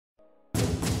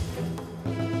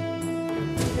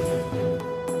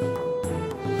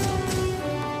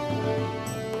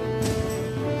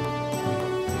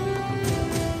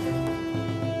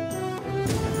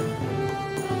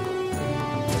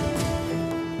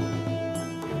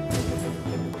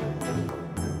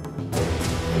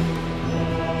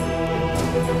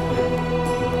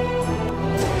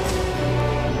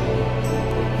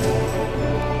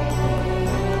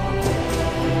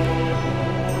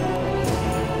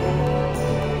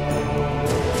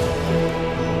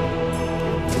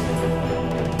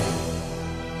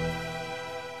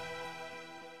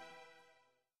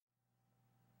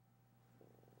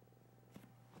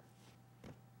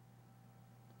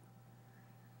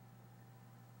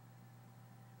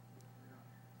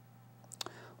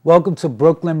Welcome to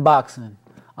Brooklyn Boxing.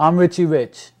 I'm Richie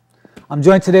Rich. I'm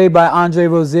joined today by Andre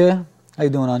Roziar. How you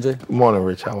doing, Andre? Good morning,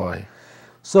 Rich. How are you?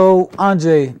 So,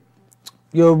 Andre,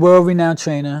 you're a world-renowned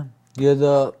trainer. You're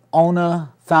the owner,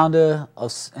 founder, and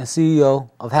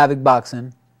CEO of Havoc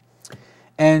Boxing.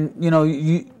 And,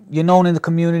 you're known in the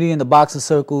community and the boxing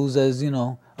circles as,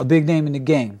 a big name in the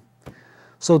game.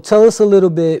 So tell us a little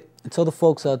bit, and tell the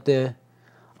folks out there,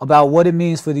 about what it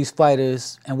means for these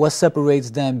fighters and what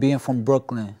separates them being from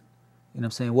Brooklyn. You know what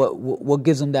I'm saying? What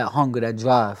gives them that hunger, that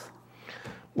drive?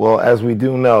 Well, as we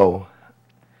do know,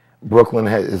 Brooklyn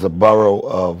is a borough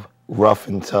of rough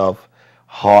and tough,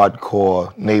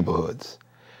 hardcore neighborhoods.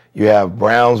 You have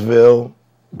Brownsville,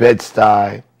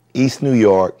 Bed-Stuy, East New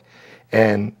York,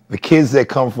 and the kids that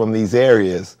come from these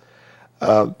areas,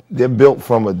 they're built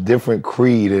from a different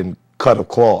creed and cut of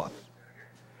cloth.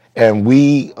 And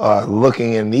we are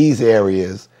looking in these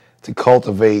areas to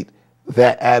cultivate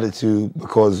that attitude,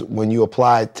 because when you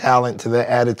apply talent to that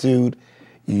attitude,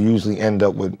 you usually end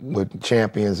up with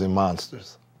champions and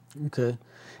monsters. Okay.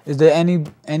 Is there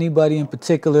anybody in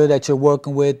particular that you're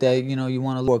working with that you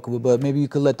want to work with, but maybe you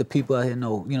could let the people out here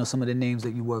know some of the names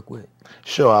that you work with?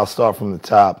 Sure, I'll start from the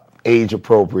top, age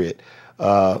appropriate.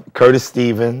 Curtis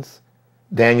Stevens,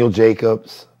 Daniel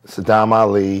Jacobs, Saddam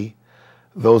Ali.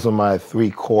 Those are my three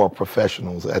core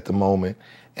professionals at the moment,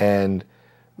 and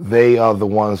they are the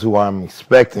ones who I'm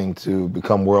expecting to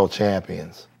become world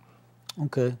champions.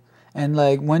 Okay. And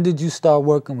when did you start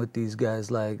working with these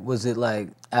guys? Was it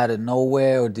out of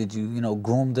nowhere, or did you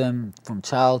groom them from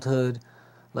childhood?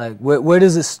 Where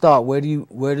does it start? Where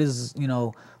does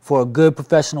for a good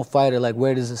professional fighter,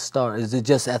 where does it start? Is it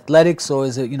just athletics, or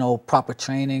is it proper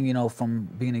training from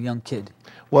being a young kid?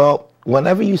 Well,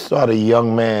 whenever you start a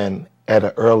young man at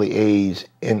an early age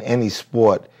in any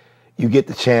sport, you get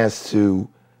the chance to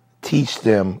teach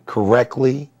them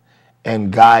correctly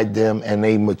and guide them, and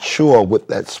they mature with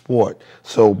that sport.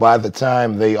 So by the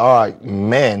time they are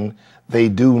men, they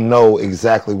do know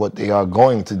exactly what they are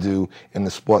going to do in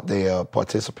the sport they are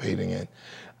participating in.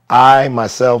 I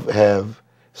myself have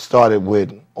started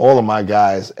with all of my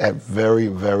guys at very,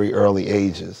 very early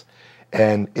ages.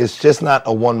 And it's just not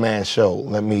a one-man show.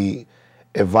 Let me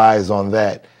advise on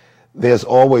that. There's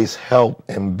always help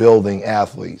in building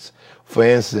athletes. For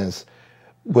instance,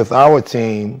 with our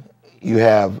team, you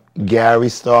have Gary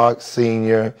Stark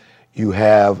Sr., you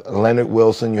have Leonard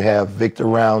Wilson, you have Victor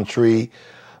Roundtree,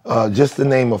 just to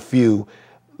name a few,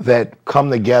 that come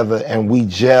together and we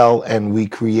gel and we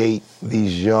create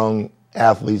these young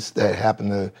athletes that happen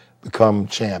to become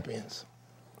champions.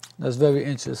 That's very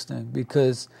interesting,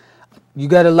 because you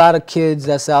got a lot of kids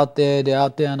that's out there. They're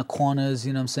out there on the corners,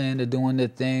 you know what I'm saying? They're doing their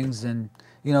things, and,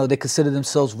 they consider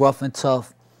themselves rough and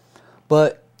tough.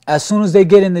 But as soon as they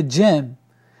get in the gym,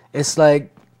 it's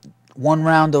like one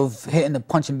round of hitting the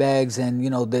punching bags, and,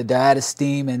 they're out of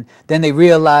steam, and then they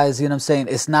realize,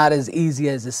 it's not as easy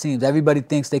as it seems. Everybody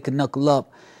thinks they can knuckle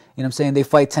up, They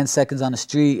fight 10 seconds on the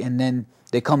street, and then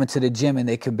they come into the gym and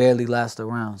they can barely last a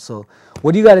round. So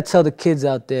what do you got to tell the kids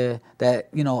out there that,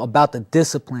 about the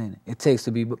discipline it takes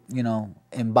to be,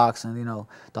 in boxing,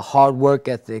 the hard work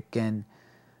ethic and,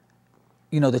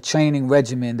 the training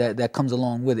regimen that comes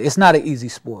along with it? It's not an easy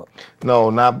sport. No,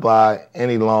 not by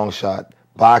any long shot.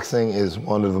 Boxing is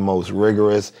one of the most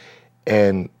rigorous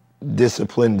and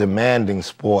discipline demanding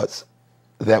sports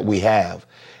that we have.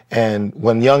 And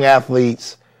when young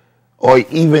athletes or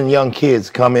even young kids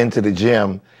come into the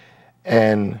gym,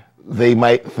 and they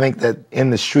might think that in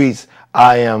the streets,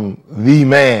 I am the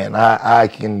man. I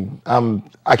can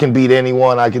beat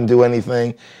anyone. I can do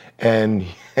anything. And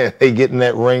they get in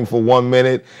that ring for 1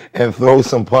 minute and throw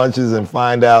some punches and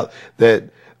find out that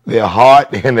their heart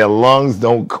and their lungs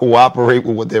don't cooperate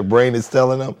with what their brain is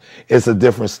telling them. It's a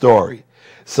different story.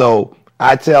 So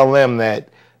I tell them that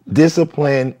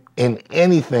discipline in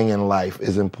anything in life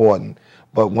is important.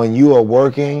 But when you are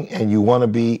working and you want to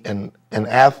be an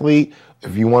athlete,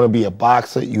 if you want to be a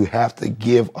boxer, you have to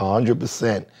give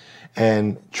 100%.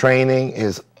 And training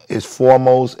is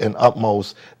foremost and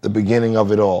utmost the beginning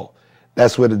of it all.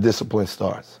 That's where the discipline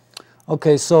starts.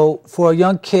 Okay, so for a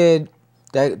young kid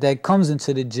that comes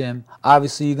into the gym,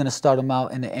 obviously you're going to start them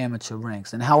out in the amateur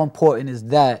ranks. And how important is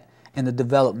that in the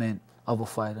development of a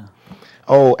fighter?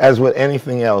 Oh, as with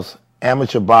anything else,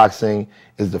 amateur boxing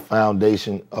is the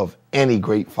foundation of any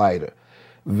great fighter.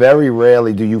 Very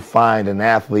rarely do you find an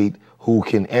athlete who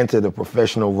can enter the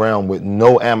professional realm with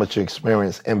no amateur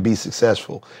experience and be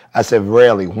successful. I said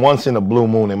rarely. Once in a blue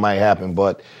moon it might happen,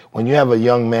 but when you have a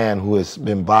young man who has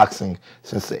been boxing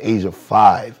since the age of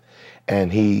 5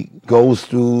 and he goes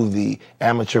through the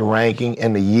amateur ranking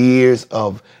and the years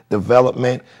of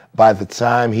development. By the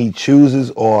time he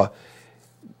chooses or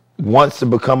wants to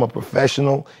become a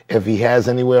professional, if he has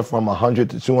anywhere from 100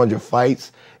 to 200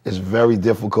 fights, it's very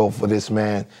difficult for this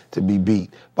man to be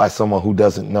beat by someone who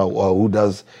doesn't know or who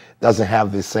doesn't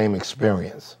have the same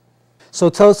experience. So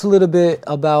tell us a little bit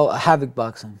about Havoc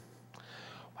Boxing.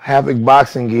 Havoc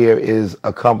Boxing Gear is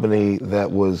a company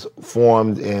that was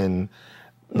formed in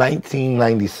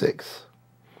 1996.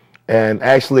 And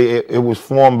actually, it was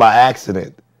formed by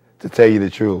accident, to tell you the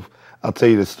truth. I'll tell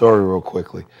you the story real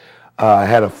quickly. I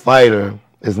had a fighter,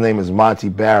 his name is Monty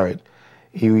Barrett.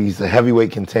 He's a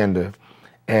heavyweight contender.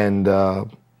 And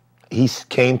he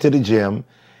came to the gym,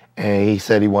 and he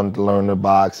said he wanted to learn to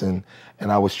box, and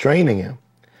I was training him.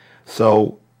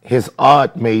 So his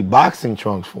aunt made boxing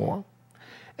trunks for him.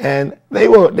 And they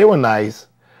were nice,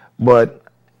 but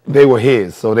they were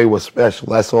his, so they were special.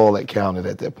 That's all that counted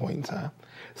at that point in time.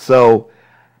 So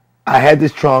I had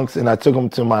these trunks, and I took them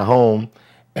to my home,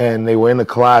 and they were in the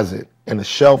closet, and the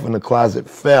shelf in the closet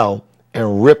fell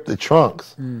and ripped the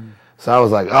trunks. So I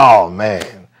was like, oh,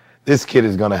 man, this kid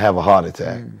is going to have a heart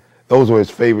attack. Those were his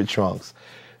favorite trunks.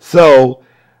 So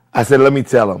I said, let me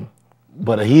tell him.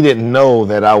 But he didn't know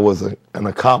that I was an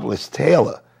accomplished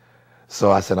tailor. So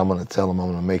I said, I'm going to tell him I'm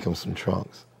going to make him some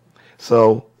trunks.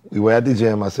 So we were at the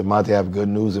gym. I said, Monty, I have good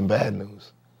news and bad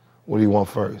news. What do you want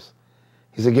first?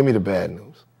 He said, give me the bad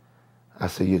news. I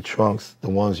said, your trunks, the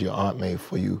ones your aunt made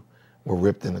for you, were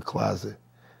ripped in the closet.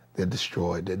 They're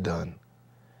destroyed. They're done.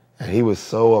 And he was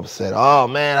so upset. Oh,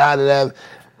 man, how did that?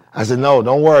 I said, no,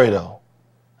 don't worry, though.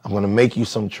 I'm going to make you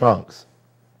some trunks.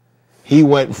 He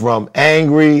went from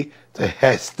angry to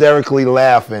hysterically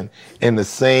laughing in the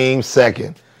same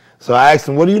second. So I asked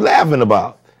him, what are you laughing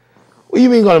about? What do you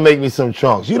mean going to make me some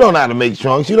trunks? You don't know how to make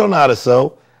trunks. You don't know how to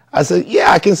sew. I said,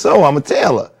 yeah, I can sew. I'm a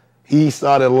tailor. He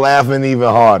started laughing even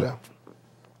harder.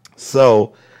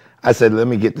 So I said, let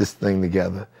me get this thing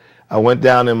together. I went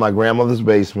down in my grandmother's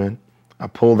basement. I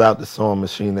pulled out the sewing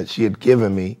machine that she had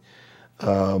given me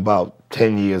about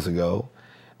 10 years ago.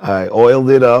 I oiled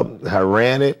it up. I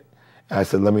ran it. I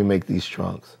said, let me make these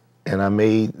trunks. And I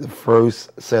made the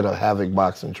first set of Havoc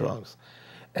Boxing trunks.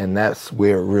 And that's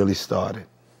where it really started.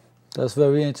 That's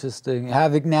very interesting.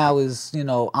 Havoc now is, you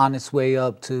know, on its way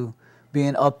up to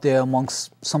being up there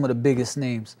amongst some of the biggest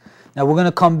names. Now we're going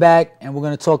to come back and we're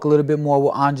going to talk a little bit more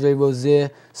with Andre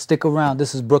Roziar. Stick around.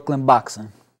 This is Brooklyn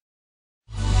Boxing.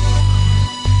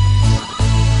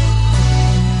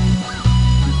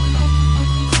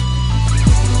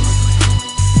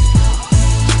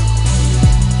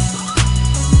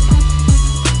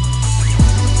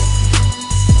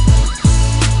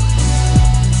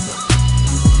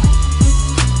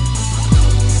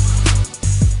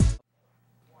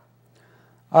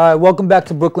 All right, welcome back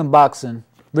to Brooklyn Boxing.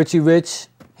 Richie Rich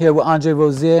here with Andre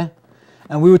Roziar.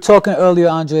 And we were talking earlier,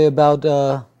 Andre, about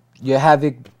your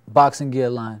Havoc Boxing gear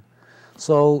line.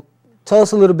 So tell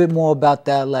us a little bit more about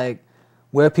that, like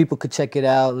where people could check it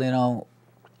out,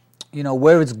 you know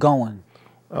where it's going.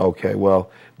 Okay, well,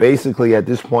 basically at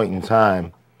this point in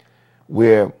time,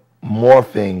 we're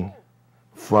morphing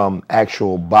from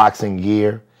actual boxing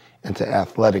gear into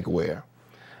athletic wear.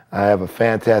 I have a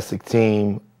fantastic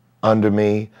team under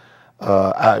me.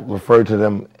 I refer to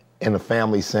them in a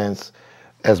family sense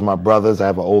as my brothers. I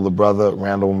have an older brother,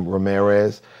 Randall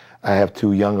Ramirez. I have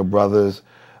two younger brothers,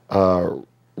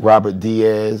 Robert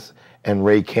Diaz and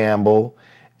Ray Campbell.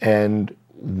 And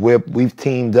we've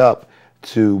teamed up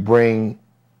to bring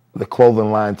the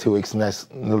clothing line to its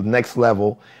next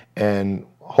level and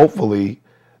hopefully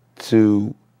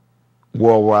to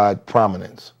worldwide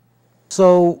prominence.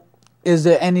 So is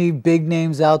there any big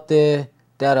names out there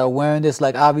that are wearing this?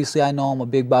 Like, obviously, I know I'm a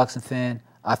big boxing fan.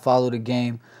 I follow the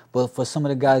game. But for some of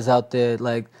the guys out there,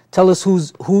 like, tell us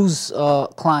who's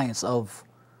clients of.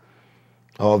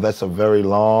 Oh, that's a very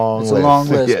long list. It's a long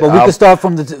list. Yeah, but we can start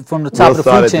from the top of the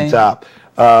food chain. We'll start at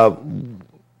the top.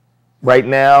 Right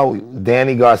now,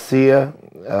 Danny Garcia,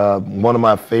 one of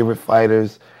my favorite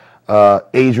fighters,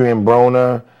 Adrian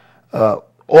Broner,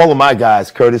 all of my guys,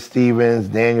 Curtis Stevens,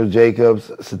 Daniel Jacobs,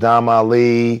 Saddam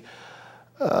Ali,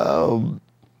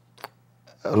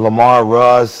 Lamar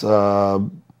Russ, the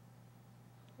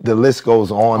list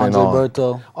goes on and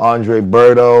on. Andre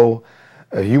Berto.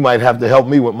 You might have to help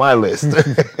me with my list.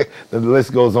 The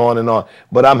list goes on and on.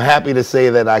 But I'm happy to say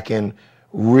that I can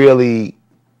really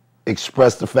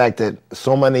express the fact that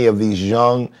so many of these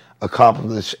young,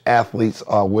 accomplished athletes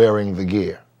are wearing the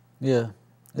gear. Yeah,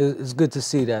 it's good to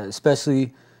see that,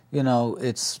 especially, you know,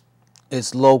 it's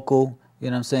local, you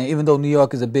know what I'm saying? Even though New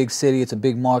York is a big city, it's a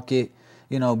big market,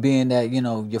 You know, being that, you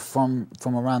know, you're from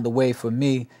around the way, for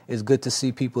me, it's good to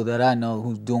see people that I know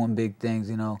who's doing big things,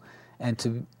 you know, and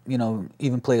to, you know,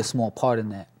 even play a small part in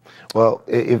that. Well,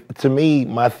 to me,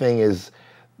 my thing is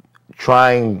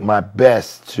trying my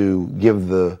best to give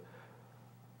the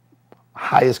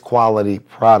highest quality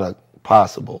product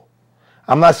possible.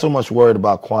 I'm not so much worried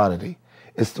about quantity.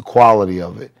 It's the quality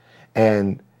of it.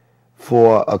 And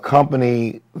for a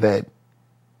company that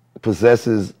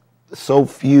possesses so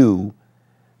few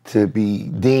to be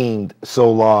deemed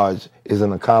so large is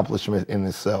an accomplishment in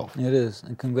itself. It is,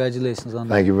 and congratulations on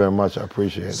that. Thank you very much. I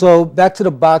appreciate it. So back to the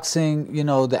boxing, you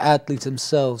know, the athletes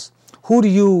themselves. Who do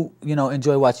you, you know,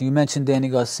 enjoy watching? You mentioned Danny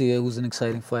Garcia, who's an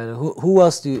exciting fighter. Who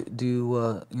else do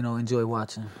you, you know, enjoy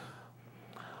watching?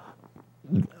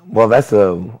 Well, that's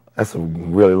a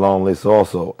really long list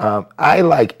also. I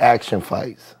like action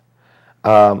fights.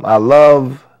 I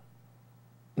love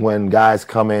when guys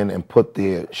come in and put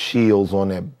their shields on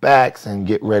their backs and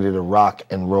get ready to rock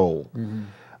and roll.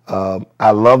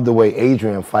 I love the way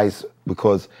Adrian fights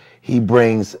because he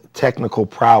brings technical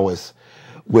prowess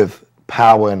with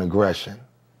power and aggression,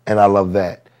 and I love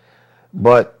that.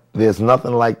 But there's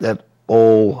nothing like that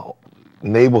old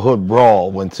neighborhood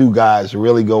brawl when two guys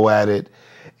really go at it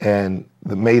and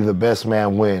may the best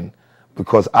man win,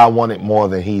 because I want it more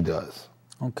than he does.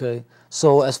 Okay.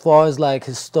 So as far as like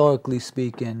historically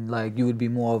speaking, like you would be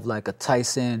more of like a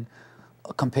Tyson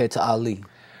compared to Ali.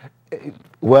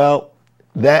 Well,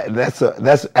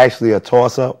 that's actually a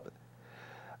toss-up.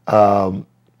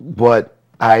 But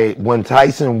when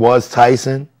Tyson was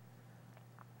Tyson,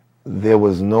 there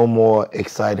was no more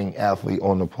exciting athlete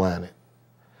on the planet.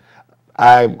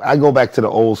 I go back to the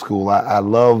old school. I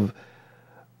love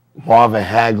Marvin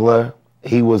Hagler.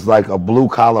 He was like a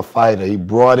blue-collar fighter. He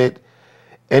brought it.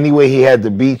 Any way he had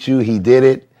to beat you, he did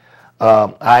it.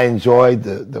 I enjoyed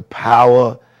the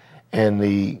power and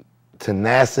the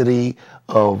tenacity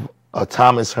of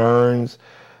Thomas Hearns.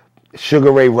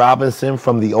 Sugar Ray Robinson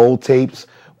from the old tapes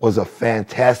was a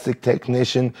fantastic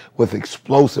technician with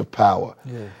explosive power.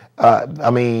 Yeah. I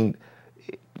mean,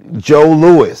 Joe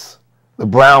Louis, the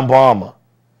Brown Bomber,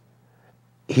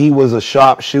 he was a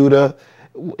sharpshooter.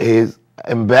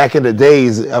 And back in the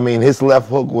days, I mean, his left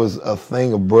hook was a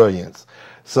thing of brilliance.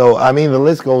 So, I mean, the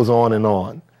list goes on and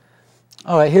on.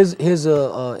 All right, here's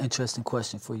a interesting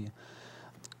question for you.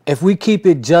 If we keep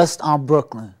it just on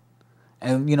Brooklyn,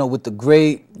 and, you know, with the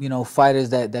great, you know, fighters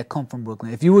that come from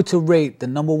Brooklyn, if you were to rate the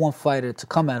 #1 fighter to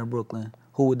come out of Brooklyn,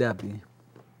 who would that be?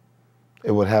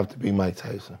 It would have to be Mike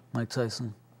Tyson. Mike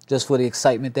Tyson. Just for the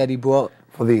excitement that he brought?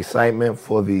 For the excitement,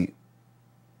 for the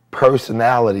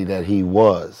personality that he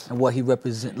was. And what he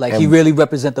represent, like he really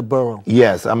represent the borough.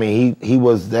 Yes, I mean, he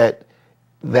was that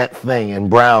thing in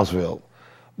Brownsville.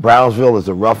 Brownsville is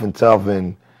a rough and tough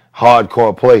and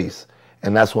hardcore place,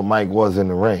 and that's what Mike was in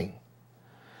the ring.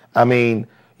 I mean,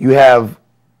 we have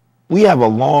a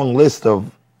long list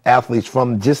of athletes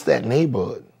from just that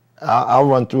neighborhood. I'll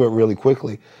run through it really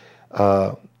quickly.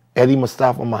 Eddie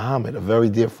Mustafa Muhammad, a very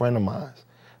dear friend of mine,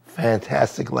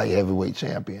 fantastic light heavyweight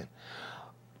champion.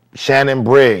 Shannon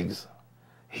Briggs,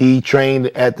 he trained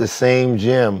at the same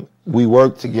gym. We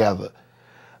worked together.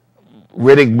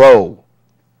 Riddick Bowe,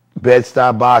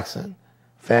 Bed-Stuy Boxing,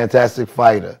 fantastic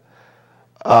fighter.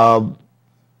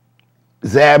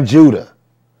 Zab Judah,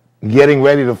 getting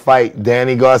ready to fight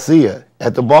Danny Garcia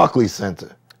at the Barclays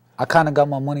Center. I kind of got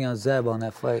my money on Zab on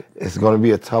that fight. It's going to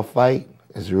be a tough fight.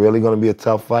 It's really going to be a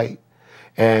tough fight.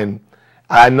 And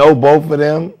I know both of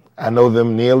them. I know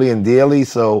them nearly and dearly,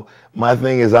 so my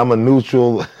thing is I'm a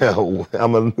neutral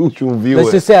viewer.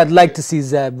 Let's just say I'd like to see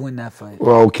Zab win that fight.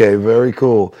 Well, okay, very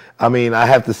cool. I mean, I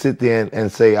have to sit there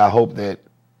and say I hope that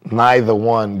neither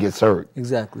one gets hurt.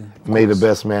 Exactly. May the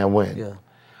best man win.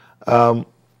 Yeah.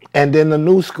 And then the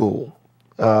new school.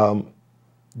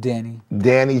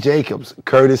 Danny Jacobs,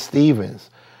 Curtis Stevens.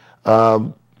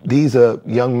 These are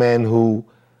young men who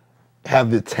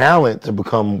have the talent to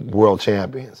become world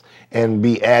champions and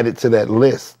be added to that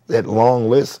list, that long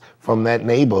list from that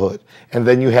neighborhood. And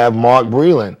then you have Mark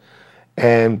Breland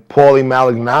and Paulie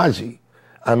Malignaggi.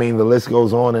 I mean, the list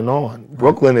goes on and on.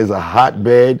 Brooklyn is a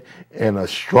hotbed and a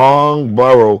strong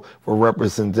borough for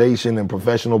representation in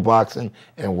professional boxing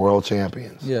and world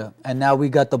champions. Yeah, and now we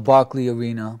got the Barclay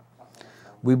Arena.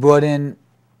 We brought in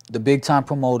the big-time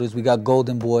promoters. We got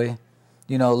Golden Boy.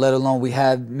 You know, let alone we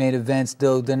have made events.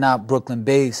 They're not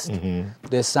Brooklyn-based.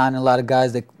 They're signing a lot of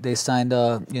guys. They signed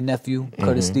your nephew,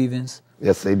 Curtis Stevens.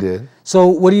 Yes, they did. So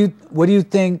what do you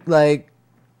think, like,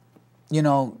 you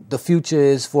know, the future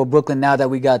is for Brooklyn now that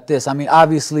we got this? I mean,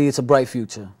 obviously it's a bright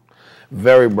future.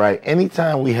 Very bright.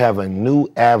 Anytime we have a new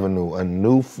avenue, a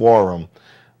new forum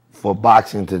for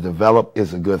boxing to develop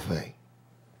is a good thing.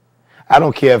 I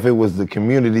don't care if it was the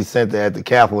community center at the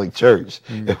Catholic Church.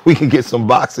 If we can get some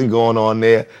boxing going on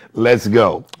there, let's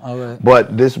go. All right.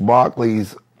 But this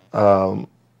Barkley's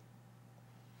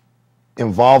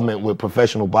involvement with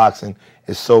professional boxing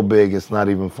is so big, it's not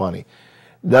even funny.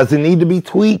 Does it need to be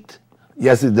tweaked?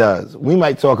 Yes, it does. We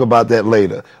might talk about that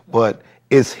later, but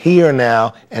it's here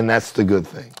now, and that's the good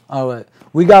thing. All right.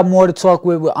 We got more to talk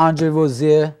with Andre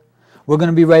Roziar. We're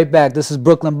going to be right back. This is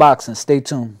Brooklyn Boxing. Stay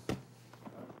tuned.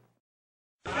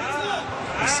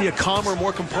 We see a calmer,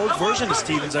 more composed version of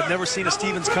Stevens. I've never seen a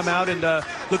Stevens come out and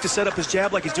look to set up his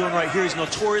jab like he's doing right here. He's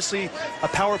notoriously a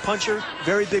power puncher,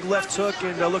 very big left hook,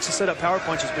 and looks to set up power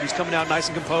punches, but he's coming out nice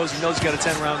and composed. He knows he's got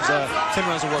 10 rounds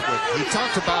to work with. He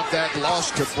talked about that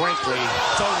loss to Brinkley.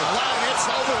 It's over. Wow, it's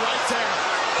over right there.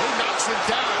 He knocks him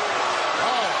down.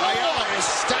 Oh, Ayala is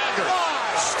staggered.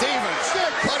 Stevens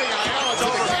putting Ayala to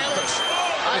the canvas.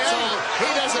 Ayala, he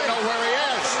doesn't know where he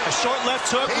is. A short left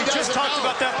hook. We just talked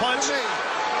about that punch.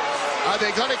 Are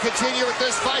they going to continue with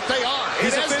this fight? They are.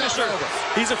 He's a finisher.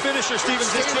 He's a finisher.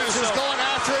 Stevens is going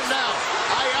after him now.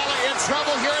 Ayala in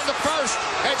trouble here in the first,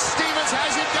 and Stevens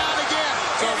has him down again.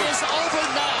 It is over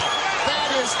now.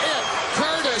 That is it.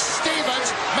 Curtis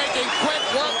Stevens making quick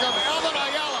work of Elvin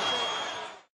Ayala.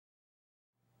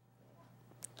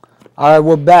 All right,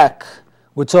 we're back.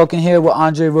 We're talking here with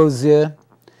Andre Roziar.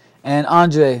 And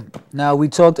Andre, now we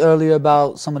talked earlier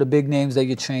about some of the big names that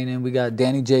you're training. We got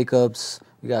Danny Jacobs,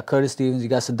 we got Curtis Stevens, you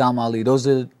got Saddam Ali. Those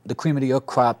are the cream of the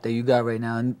crop that you got right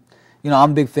now. And, you know,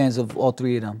 I'm big fans of all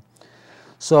three of them.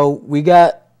 So we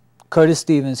got Curtis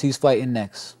Stevens. He's fighting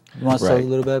next. You want to talk a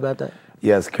little bit about that?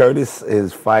 Yes, Curtis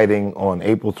is fighting on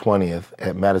April 20th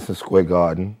at Madison Square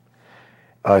Garden.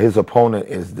 His opponent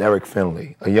is Derek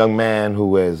Finley, a young man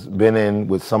who has been in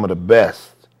with some of the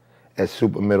best at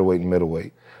super middleweight and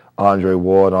middleweight. Andre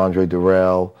Ward, Andre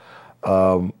Durrell.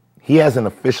 He hasn't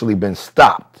officially been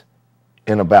stopped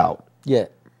in a bout.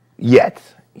 Yet.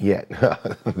 That's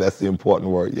the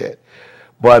important word, yet.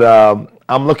 But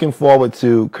I'm looking forward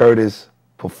to Curtis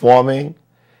performing,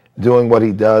 doing what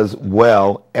he does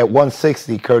well. At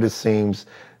 160, Curtis seems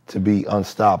to be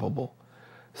unstoppable.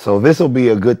 So this will be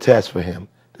a good test for him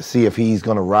to see if he's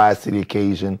going to rise to the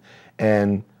occasion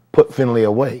and put Finley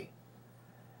away.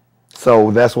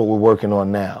 So that's what we're working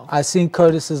on now. I seen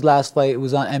Curtis's last fight. It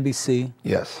was on NBC.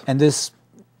 Yes. And this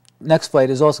next fight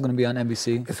is also going to be on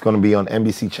NBC. It's going to be on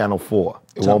NBC Channel 4.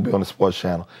 It won't be on the sports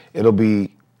channel. It'll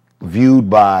be viewed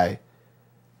by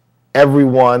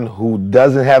everyone who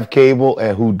doesn't have cable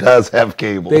and who does have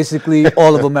cable. Basically,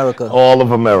 all of America. All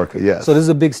of America, yes. So this is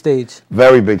a big stage.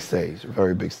 Very big stage.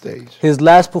 Very big stage. His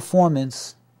last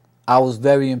performance, I was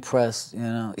very impressed. You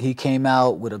know, he came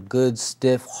out with a good,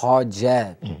 stiff, hard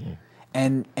jab. Mm-hmm.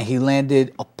 And he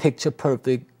landed a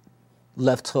picture-perfect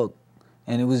left hook.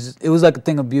 And it was like a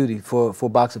thing of beauty for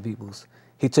boxing peoples.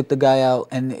 He took the guy out,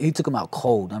 and he took him out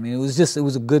cold. I mean, it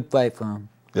was a good fight for him.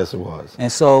 Yes, it was. And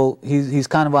so he's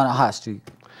kind of on a hot streak.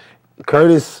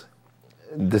 Curtis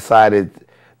decided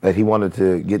that he wanted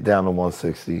to get down to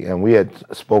 160, and we had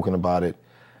spoken about it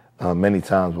many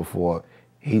times before.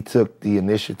 He took the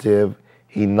initiative,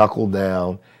 he knuckled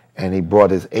down, and he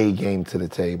brought his A game to the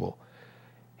table.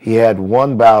 He had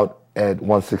one bout at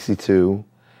 162,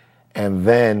 and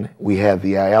then we had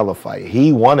the Ayala fight.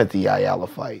 He wanted the Ayala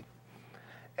fight.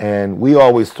 And we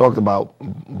always talked about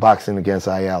boxing against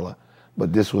Ayala,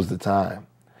 but this was the time.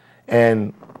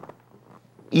 And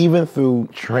even through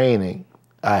training,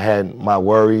 I had my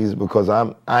worries because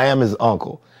I am his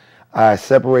uncle. I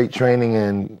separate training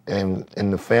and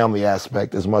the family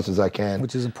aspect as much as I can.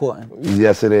 Which is important.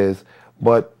 Yes, it is.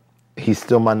 But he's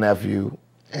still my nephew,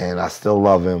 and I still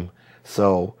love him.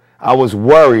 So I was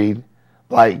worried,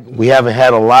 like, we haven't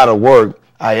had a lot of work.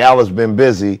 Ayala's been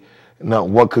busy. No,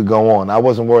 what could go on? I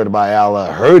wasn't worried about Ayala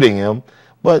hurting him,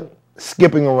 but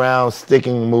skipping around,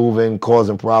 sticking, moving,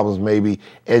 causing problems, maybe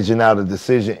edging out a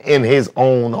decision in his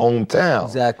own hometown.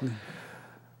 Exactly.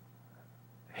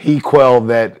 He quelled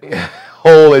that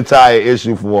whole entire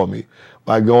issue for me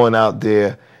by going out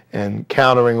there and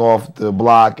countering off the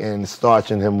block and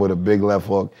starching him with a big left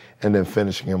hook and then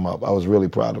finishing him up. I was really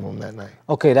proud of him that night.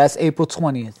 Okay, that's April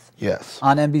 20th. Yes.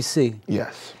 On NBC.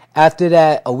 Yes. After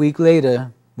that, a week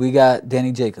later, we got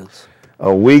Danny Jacobs.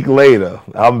 A week later,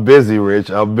 I'm busy,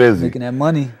 Rich. I'm busy. Making that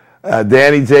money.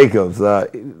 Danny Jacobs.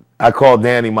 I call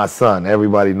Danny my son.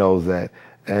 Everybody knows that.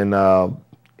 And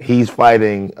he's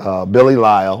fighting Billy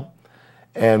Lyle.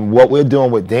 And what we're doing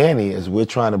with Danny is we're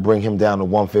trying to bring him down to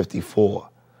 154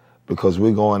 because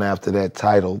we're going after that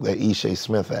title that Ishe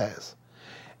Smith has.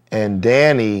 And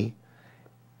Danny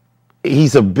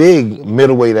he's a big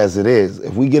middleweight as it is.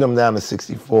 If we get him down to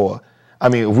 64,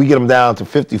 if we get him down to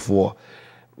 54,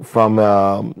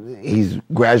 he's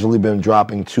gradually been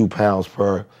dropping 2 pounds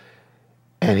per,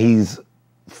 and he's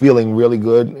feeling really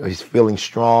good. He's feeling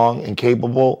strong and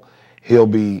capable. He'll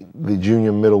be the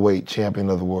junior middleweight champion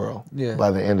of the world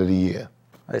by the end of the year.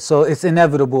 Right, so it's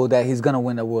inevitable that he's going to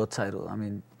win a world title. I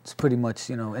mean, it's pretty much,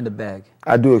 in the bag.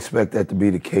 I do expect that to be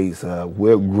the case.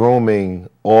 We're grooming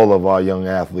all of our young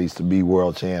athletes to be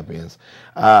world champions.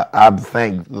 I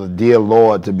thank the dear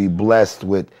Lord to be blessed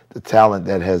with the talent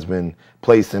that has been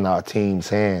placed in our team's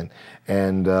hand.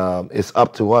 And it's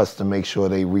up to us to make sure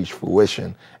they reach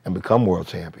fruition and become world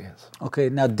champions. Okay,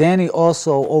 now Danny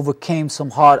also overcame some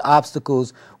hard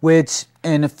obstacles, which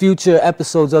in the future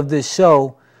episodes of this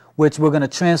show, which we're going to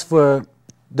transfer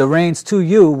the reins to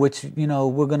you, which,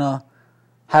 we're going to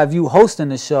have you hosting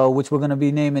the show, which we're going to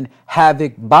be naming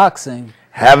Havoc Boxing.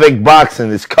 Havoc Boxing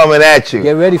is coming at you.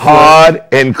 Get ready for hard it.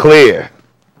 And clear.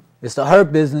 It's the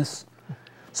Hurt Business.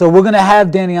 So we're going to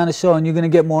have Danny on the show, and you're going to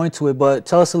get more into it, but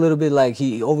tell us a little bit, like,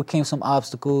 he overcame some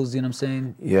obstacles, you know what I'm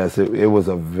saying? Yes, it was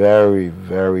a very,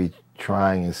 very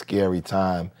trying and scary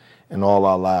time in all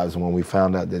our lives when we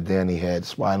found out that Danny had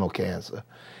spinal cancer.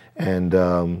 And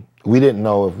we didn't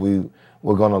know if we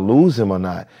were going to lose him or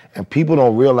not. And people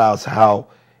don't realize how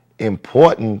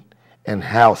important and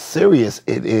how serious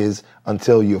it is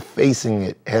until you're facing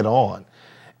it head on.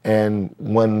 And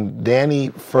when Danny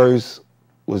first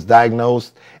was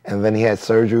diagnosed and then he had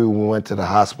surgery, we went to the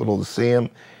hospital to see him.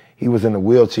 He was in a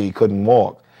wheelchair, he couldn't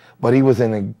walk. But he was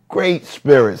in a great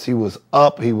spirits. He was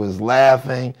up, he was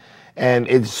laughing, and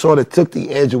it sort of took the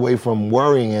edge away from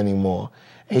worrying anymore.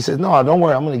 And he said, no, don't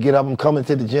worry, I'm going to get up, I'm coming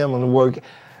to the gym, I'm going to work.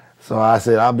 So I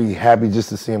said, I'll be happy just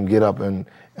to see him get up and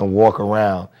walk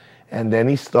around. And then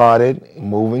he started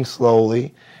moving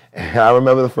slowly. And I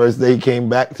remember the first day he came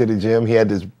back to the gym, he had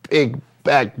this big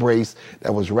back brace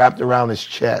that was wrapped around his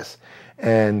chest.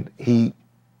 And he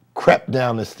crept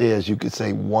down the stairs, you could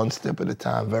say, one step at a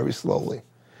time, very slowly.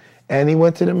 And he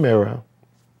went to the mirror,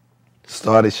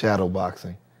 started shadow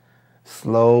boxing.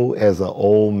 Slow as an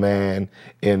old man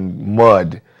in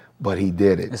mud, but he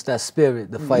did it. It's that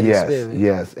spirit, the fighting spirit.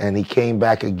 Yes, and he came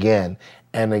back again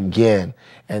and again.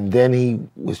 And then he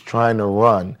was trying to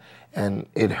run, and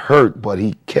it hurt, but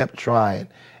he kept trying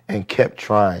and kept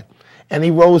trying. And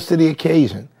he rose to the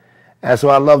occasion. That's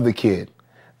why I love the kid.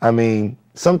 I mean,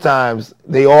 sometimes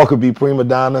they all could be prima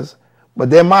donnas, but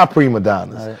they're my prima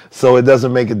donnas, right. So it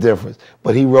doesn't make a difference.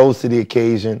 But he rose to the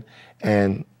occasion,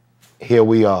 and here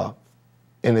we are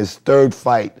in his third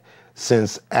fight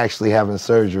since actually having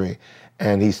surgery,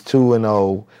 and he's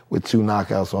 2-0 with 2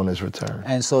 knockouts on his return.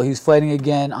 And so he's fighting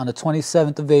again on the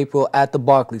 27th of April at the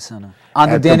Barclays Center on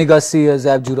the Danny Garcia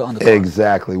Zab Judah undercard.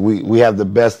 Exactly. We have the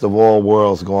best of all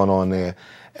worlds going on there,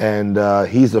 and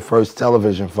he's the first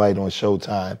television fight on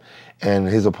Showtime, and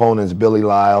his opponent's Billy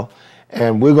Lyle,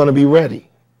 and we're going to be ready.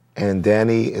 And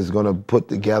Danny is going to put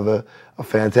together a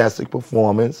fantastic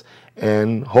performance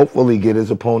and hopefully get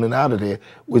his opponent out of there,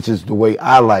 which is the way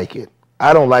I like it.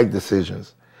 I don't like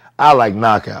decisions. I like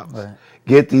knockouts. Right.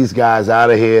 Get these guys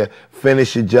out of here,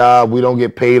 finish your job. We don't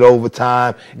get paid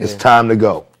overtime. Yeah. It's time to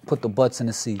go. Put the butts in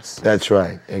the seats. That's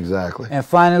right, exactly. And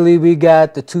finally, we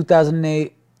got the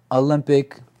 2008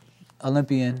 Olympian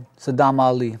Saddam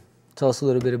Ali. Tell us a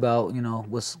little bit about,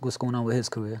 what's going on with his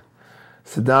career.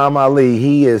 Saddam Ali,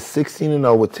 he is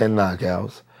 16-0 with 10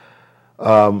 knockouts.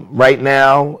 Right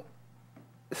now,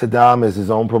 Saddam is his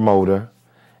own promoter,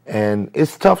 and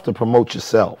it's tough to promote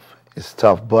yourself. It's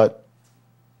tough, but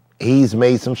he's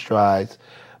made some strides.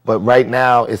 But right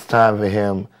now, it's time for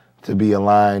him to be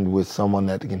aligned with someone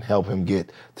that can help him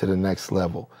get to the next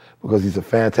level, because he's a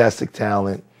fantastic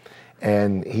talent,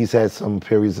 and he's had some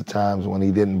periods of times when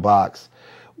he didn't box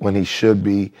when he should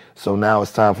be. So now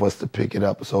it's time for us to pick it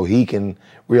up so he can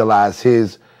realize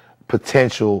his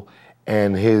potential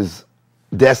and his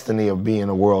destiny of being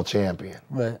a world champion.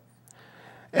 Right.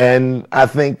 And I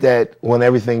think that when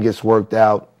everything gets worked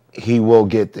out, he will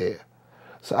get there.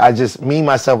 So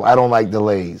myself, I don't like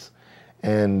delays.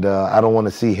 And I don't want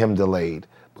to see him delayed,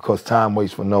 because time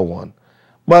waits for no one.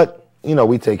 But,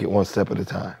 we take it one step at a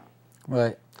time.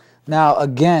 Right. Now,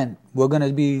 again, we're going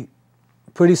to be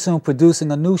pretty soon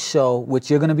producing a new show, which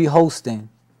you're going to be hosting,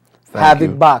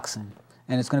 Havoc Boxing.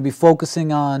 And it's going to be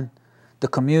focusing on the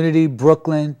community,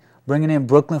 Brooklyn, bringing in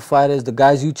Brooklyn fighters, the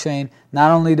guys you train,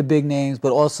 not only the big names,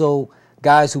 but also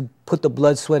guys who put the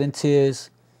blood, sweat, and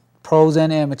tears, pros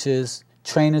and amateurs,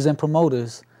 trainers and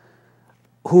promoters,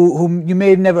 who you may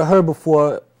have never heard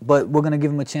before, but we're going to give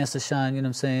them a chance to shine, you know what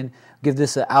I'm saying? Give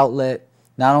this an outlet,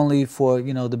 not only for,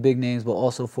 the big names, but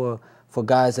also for for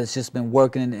guys that's just been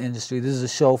working in the industry. This is a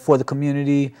show for the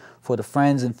community, for the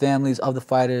friends and families of the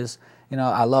fighters. You know,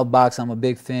 I love boxing. I'm a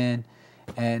big fan.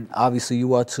 And obviously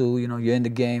you are too. You know, you're in the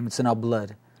game. It's in our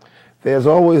blood. There's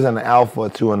always an alpha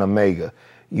to an omega.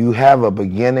 You have a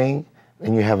beginning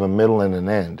and you have a middle and an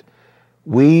end.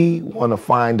 We want to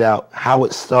find out how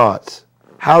it starts.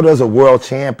 How does a world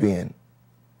champion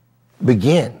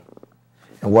begin?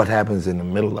 And what happens in the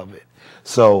middle of it?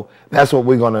 So that's what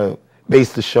we're going to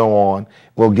base the show on.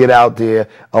 We'll get out there.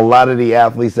 A lot of the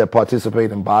athletes that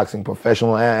participate in boxing,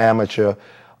 professional and amateur,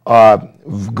 are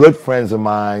good friends of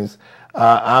mine.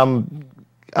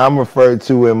 I'm referred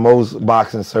to in most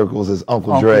boxing circles as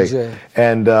Uncle Dre.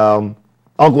 And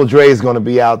Uncle Dre is going to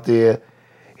be out there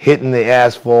hitting the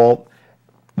asphalt,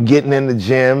 getting in the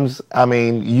gyms. I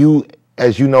mean, you,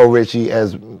 as you know, Richie,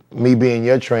 as me being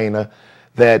your trainer,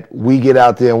 that we get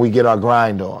out there and we get our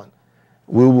grind on.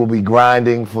 We will be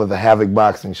grinding for the Havoc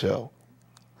Boxing Show.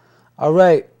 All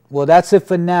right. Well, that's it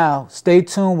for now. Stay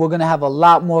tuned. We're going to have a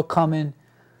lot more coming.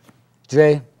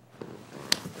 Dre,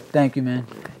 thank you, man.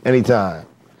 Anytime.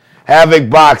 Havoc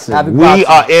Boxing. Havoc we Boxing.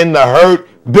 are in the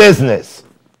hurt business.